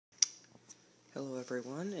Hello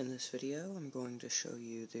everyone, in this video I'm going to show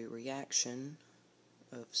you the reaction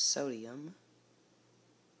of sodium.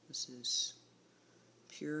 This is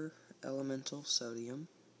pure elemental sodium.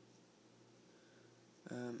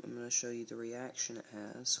 I'm going to show you the reaction it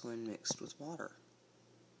has when mixed with water.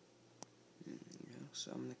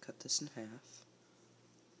 So I'm going to cut this in half.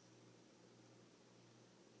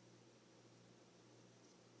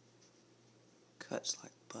 Cuts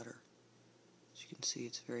like butter. As you can see,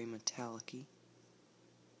 it's very metallic-y.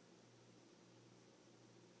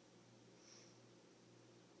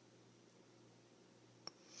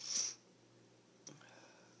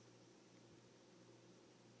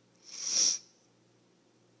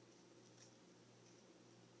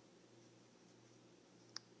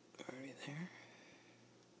 Alright there.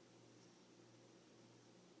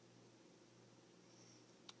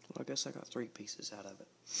 Well, I guess I got 3 pieces out of it.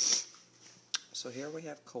 So here we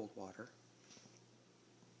have cold water.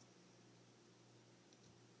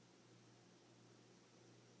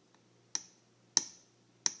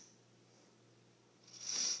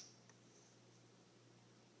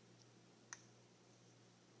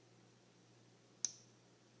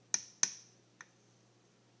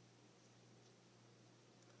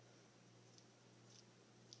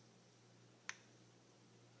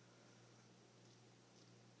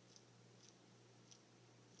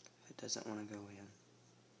 It doesn't want to go in.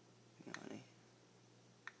 Honey.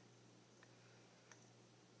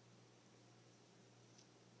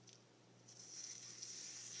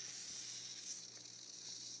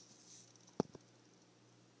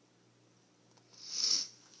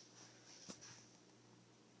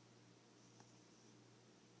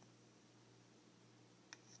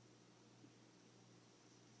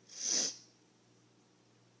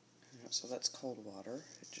 So that's cold water.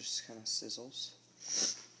 It just kind of sizzles.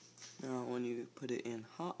 Now when you put it in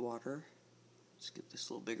hot water, let's get this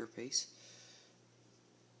little bigger piece.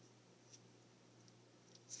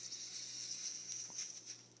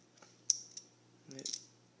 It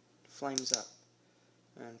flames up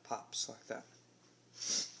and pops like that.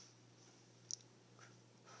 Let's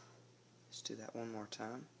do that one more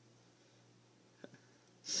time.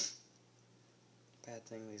 Bad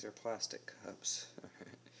thing, these are plastic cups.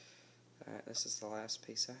 Alright, this is the last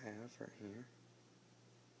piece I have right here.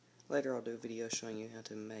 Later I'll do a video showing you how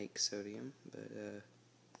to make sodium, but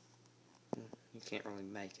you can't really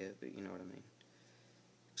make it, but you know what I mean.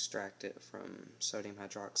 Extract it from sodium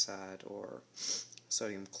hydroxide or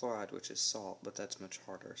sodium chloride, which is salt, but that's much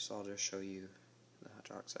harder, so I'll just show you the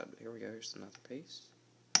hydroxide. But here we go, here's another piece.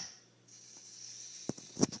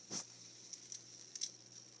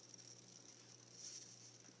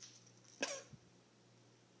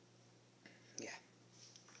 Yeah.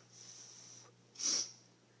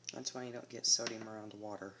 That's why you don't get sodium around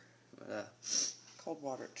water. But, cold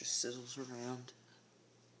water just sizzles around.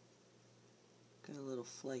 Got a little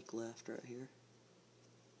flake left right here.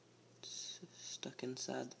 It's stuck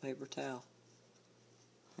inside the paper towel.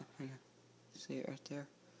 See it right there?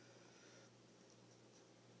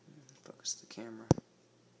 Focus the camera.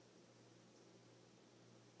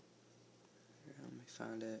 Here, let me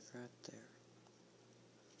find it right there.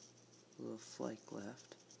 A little flake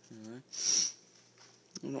left.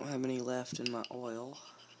 I don't have any left in my oil.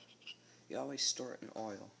 You always store it in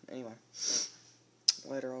oil. Anyway,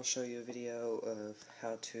 later I'll show you a video of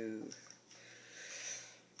how to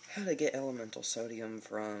get elemental sodium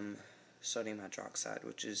from sodium hydroxide,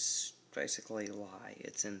 which is basically lye.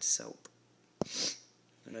 It's in soap.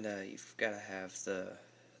 But you've got to have the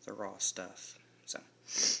raw stuff. So,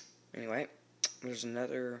 anyway, there's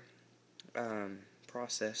another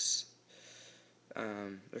process.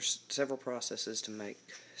 There's several processes to make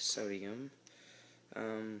sodium.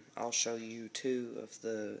 I'll show you 2 of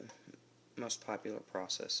the most popular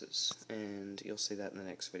processes, and you'll see that in the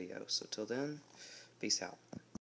next video. So till then, peace out.